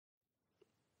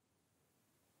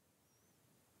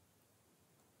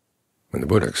When the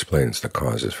Buddha explains the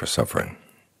causes for suffering,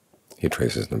 he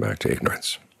traces them back to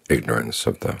ignorance, ignorance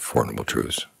of the Four Noble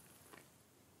Truths.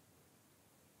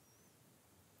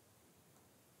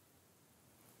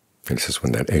 And he says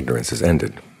when that ignorance is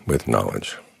ended with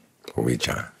knowledge, or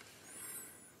vijja,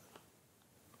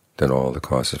 then all the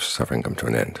causes of suffering come to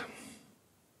an end.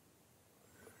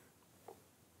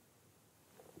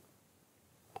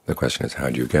 The question is, how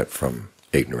do you get from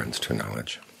ignorance to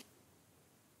knowledge?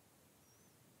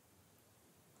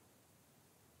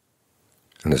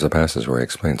 And there's a passage where he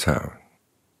explains how.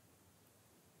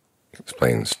 He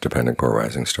explains dependent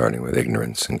co-arising starting with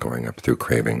ignorance and going up through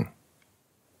craving,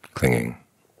 clinging,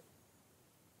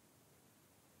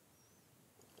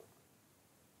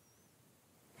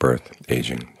 birth,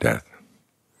 aging, death,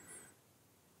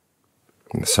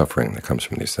 and the suffering that comes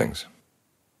from these things.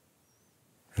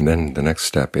 And then the next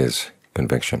step is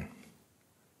conviction.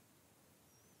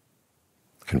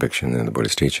 Conviction in the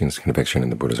Buddha's teachings, conviction in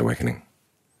the Buddha's awakening.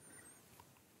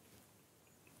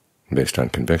 Based on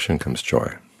conviction comes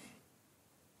joy.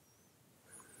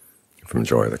 From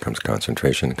joy there comes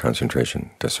concentration,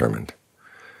 concentration, discernment.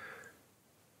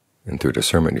 And through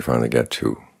discernment you finally get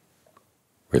to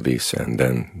release, and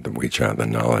then the vijja, the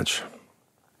knowledge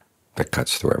that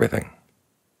cuts through everything.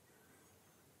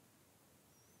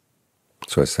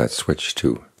 So it's that switch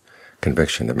to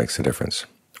conviction that makes a difference.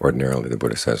 Ordinarily, the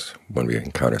Buddha says, when we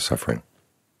encounter suffering,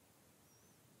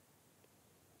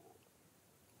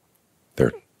 there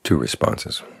are two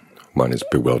responses. One is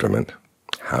bewilderment.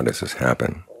 How does this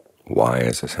happen? Why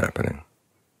is this happening?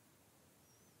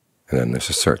 And then there's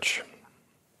a search.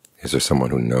 Is there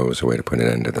someone who knows a way to put an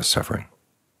end to this suffering?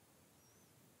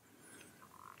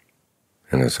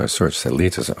 And it's our search that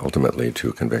leads us ultimately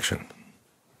to conviction.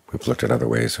 We've looked at other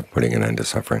ways of putting an end to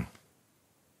suffering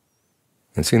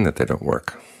and seen that they don't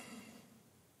work.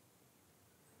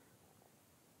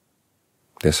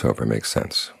 This, however, makes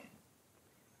sense.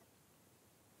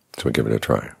 So we give it a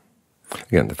try.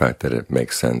 Again, the fact that it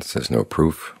makes sense is no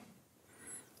proof,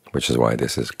 which is why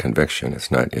this is conviction.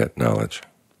 It's not yet knowledge.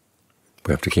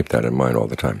 We have to keep that in mind all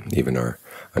the time. Even our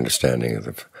understanding of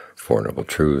the Four Noble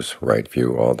Truths, right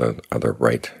view, all the other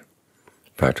right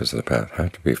factors of the path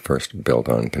have to be first built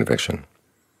on conviction.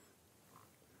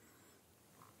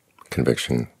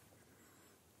 Conviction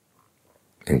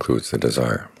includes the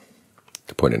desire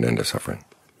to put an end to suffering.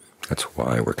 That's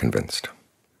why we're convinced.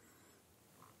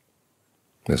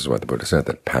 This is what the Buddha said,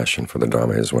 that passion for the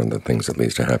Dhamma is one of the things that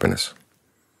leads to happiness.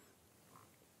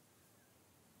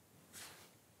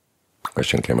 A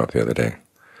question came up the other day.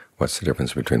 What's the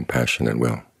difference between passion and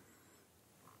will?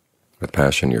 With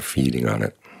passion, you're feeding on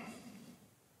it.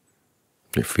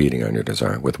 You're feeding on your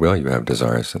desire. With will, you have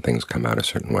desires that things come out a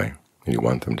certain way, and you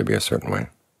want them to be a certain way.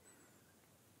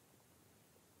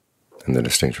 And the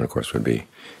distinction, of course, would be,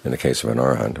 in the case of an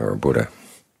arahant or a Buddha,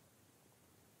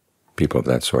 people of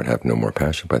that sort have no more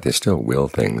passion, but they still will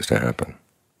things to happen.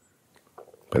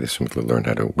 But they simply learn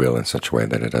how to will in such a way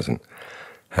that it doesn't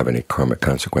have any karmic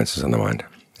consequences on the mind,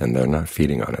 and they're not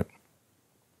feeding on it.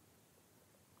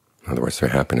 In other words, their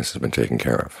happiness has been taken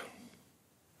care of.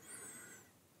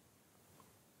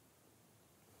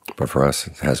 But for us,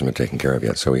 it hasn't been taken care of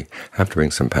yet, so we have to bring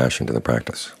some passion to the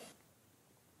practice.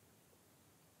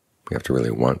 We have to really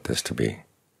want this to be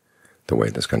the way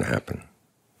that's going to happen,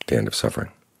 the end of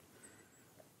suffering.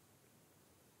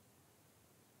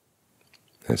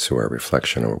 It's through our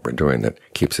reflection of what we're doing that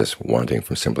keeps us wanting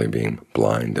from simply being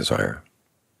blind desire.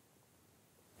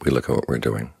 We look at what we're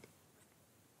doing.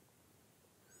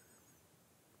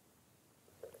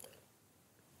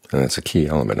 And that's a key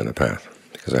element in the path,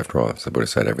 because after all, as the Buddha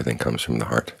said, everything comes from the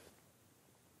heart.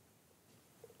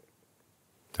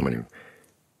 And when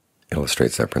he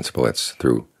illustrates that principle, it's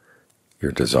through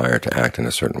your desire to act in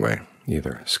a certain way,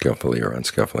 either skillfully or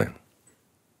unskillfully,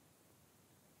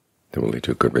 that will lead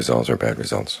to good results or bad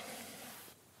results.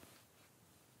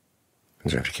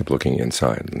 And you have to keep looking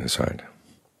inside and inside,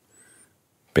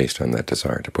 based on that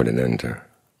desire to put an end to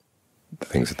the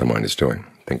things that the mind is doing.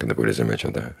 Think of the Buddha's image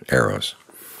of the arrows.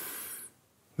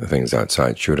 The things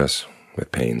outside shoot us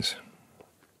with pains,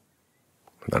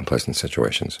 with unpleasant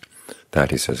situations. That,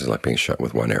 he says, is like being shot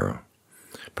with one arrow.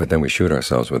 But then we shoot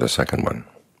ourselves with a second one.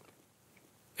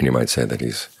 And you might say that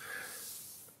he's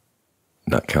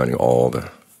not counting all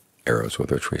the arrows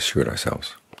with which we shoot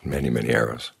ourselves, many, many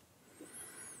arrows.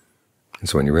 And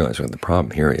so when you realize, well, the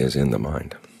problem here is in the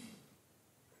mind,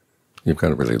 you've got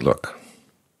to really look.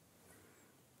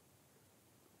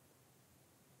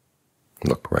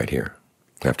 Look right here.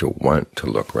 You have to want to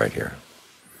look right here.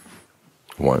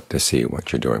 Want to see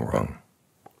what you're doing wrong.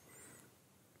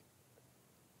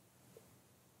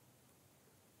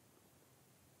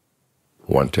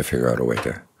 want to figure out a way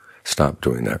to stop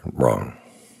doing that wrong.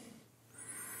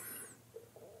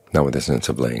 Not with a sense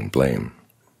of laying blame,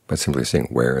 but simply seeing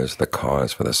where is the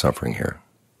cause for the suffering here.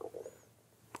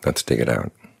 Let's dig it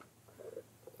out.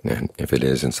 And if it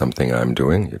is in something I'm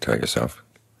doing, you tell yourself,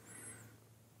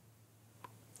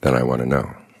 then I want to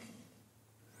know.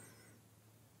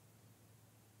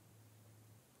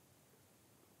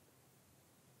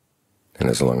 And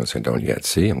as long as I don't yet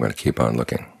see, I'm going to keep on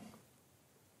looking.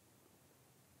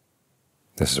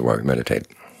 This is why we meditate,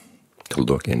 to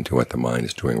look into what the mind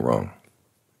is doing wrong.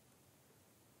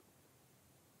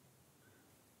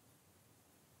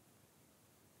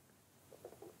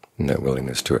 And that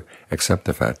willingness to accept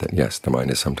the fact that, yes, the mind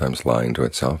is sometimes lying to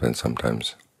itself and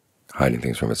sometimes hiding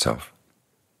things from itself.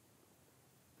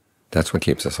 That's what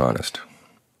keeps us honest.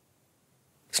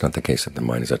 It's not the case that the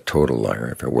mind is a total liar.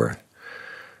 If it were,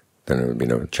 then there would be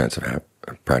no chance of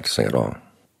practicing at all.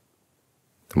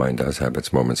 The mind does have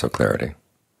its moments of clarity.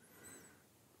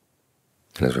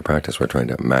 And as we practice, we're trying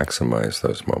to maximize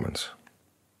those moments,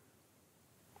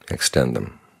 extend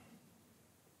them,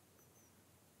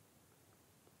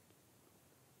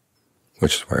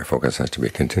 which is why our focus has to be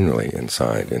continually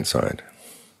inside, inside.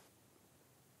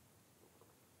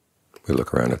 We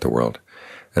look around at the world,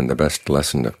 and the best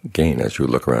lesson to gain as you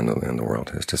look around in the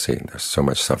world is to see there's so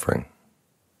much suffering.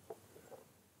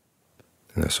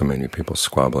 And there's so many people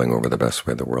squabbling over the best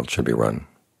way the world should be run.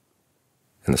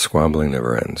 And the squabbling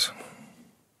never ends.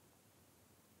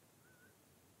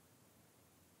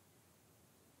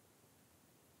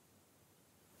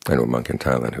 I knew a monk in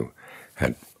Thailand who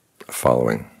had a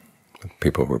following of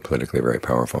people who were politically very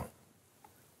powerful.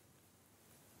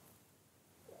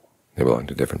 They belonged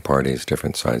to different parties,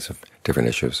 different sides of different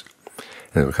issues.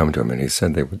 And they would come to him, and he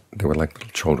said they were like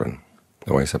little children,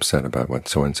 always upset about what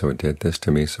so-and-so did this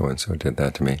to me, so-and-so did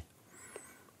that to me.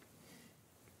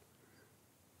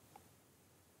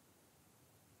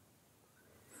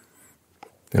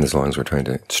 And as long as we're trying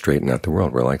to straighten out the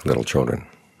world, we're like little children,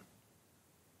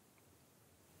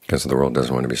 because the world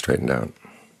doesn't want to be straightened out.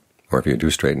 Or if you do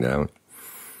straighten it out,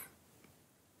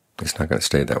 it's not going to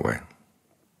stay that way.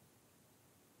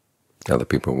 Other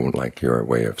people won't like your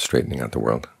way of straightening out the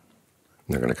world.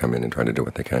 They're going to come in and try to do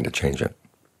what they can to change it.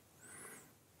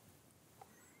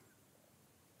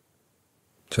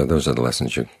 So those are the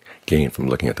lessons you gain from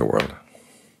looking at the world.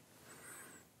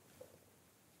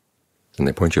 And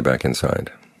they point you back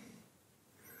inside.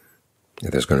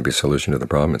 If there's going to be a solution to the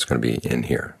problem, it's going to be in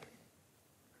here.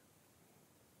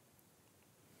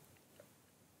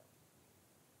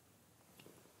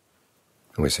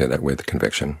 And we say that with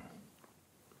conviction.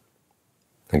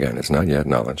 Again, it's not yet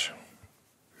knowledge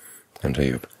until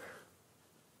you've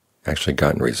actually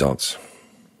gotten results.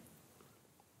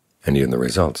 And even the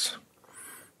results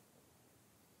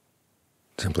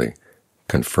simply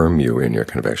confirm you in your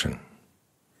conviction,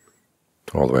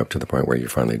 all the way up to the point where you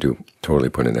finally do totally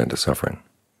put an end to suffering.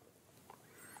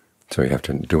 So you have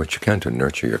to do what you can to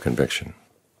nurture your conviction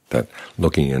that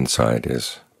looking inside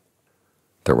is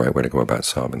the right way to go about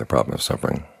solving the problem of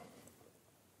suffering.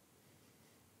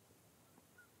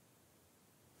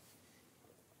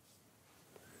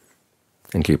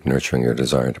 And keep nurturing your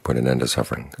desire to put an end to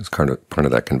suffering, because part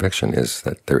of that conviction is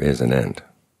that there is an end.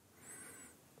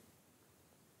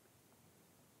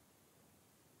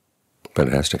 But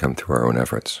it has to come through our own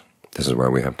efforts. This is why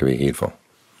we have to be heedful.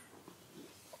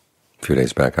 A few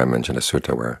days back I mentioned a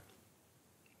sutta where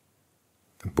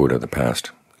the Buddha of the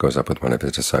past goes up with one of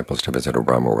his disciples to visit a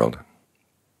Brahma world.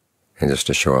 And just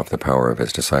to show off the power of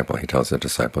his disciple, he tells the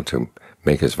disciple to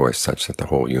make his voice such that the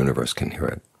whole universe can hear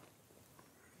it.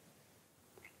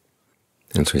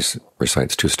 And so he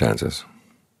recites two stanzas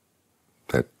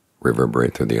that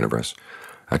reverberate through the universe.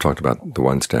 I talked about the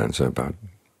one stanza about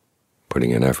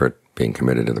putting in effort, being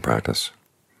committed to the practice,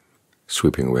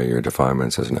 sweeping away your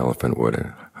defilements as an elephant would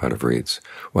a hut of reeds.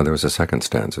 Well, there was a second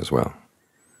stanza as well.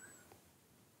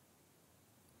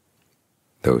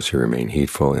 Those who remain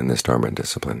heedful in this Dharma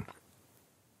discipline,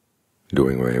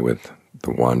 doing away with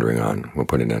the wandering on, will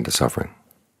put an end to suffering.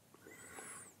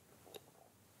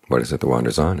 What is it that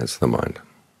wanders on? It's the mind.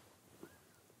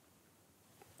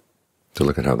 To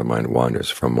look at how the mind wanders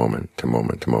from moment to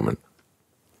moment to moment.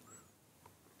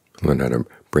 Learn how to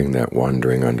bring that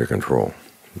wandering under control.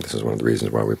 This is one of the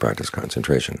reasons why we practice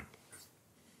concentration.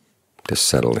 To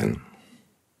settle in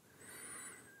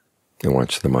and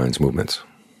watch the mind's movements.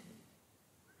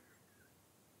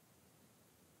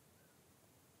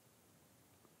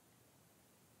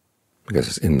 Because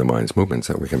it's in the mind's movements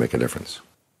that we can make a difference.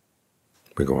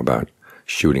 We go about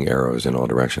shooting arrows in all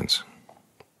directions.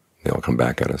 They all come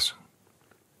back at us.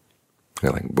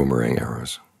 They're like boomerang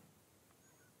arrows.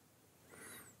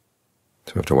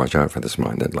 So we have to watch out for this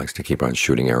mind that likes to keep on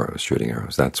shooting arrows, shooting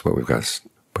arrows. That's what we've got to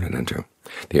put it into.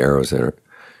 The arrows that are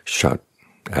shot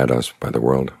at us by the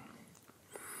world,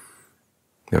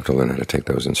 we have to learn how to take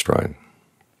those in stride.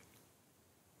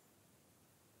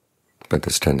 But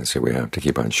this tendency we have to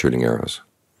keep on shooting arrows,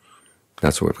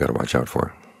 that's what we've got to watch out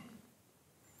for.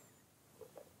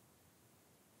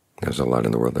 There's a lot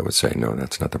in the world that would say, no,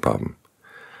 that's not the problem.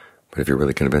 But if you're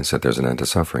really convinced that there's an end to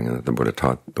suffering and that the Buddha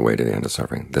taught the way to the end of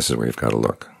suffering, this is where you've got to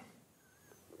look.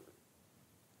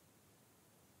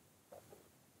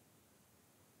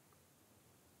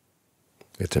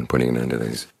 It's in putting an end to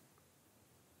these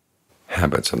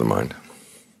habits of the mind,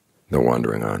 the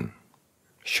wandering on,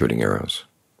 shooting arrows.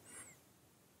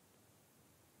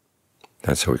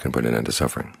 That's how we can put an end to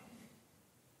suffering.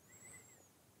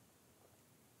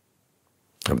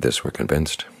 Of this we're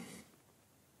convinced.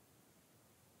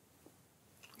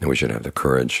 And we should have the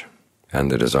courage and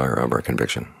the desire of our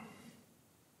conviction.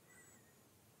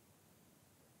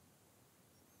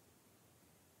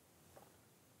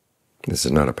 This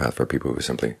is not a path for people who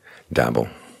simply dabble.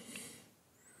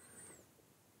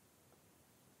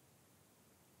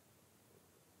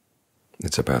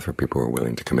 It's a path for people who are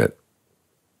willing to commit,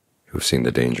 who've seen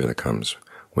the danger that comes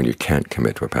when you can't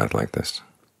commit to a path like this.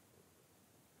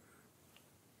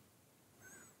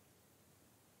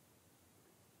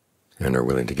 And are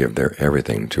willing to give their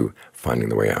everything to finding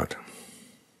the way out.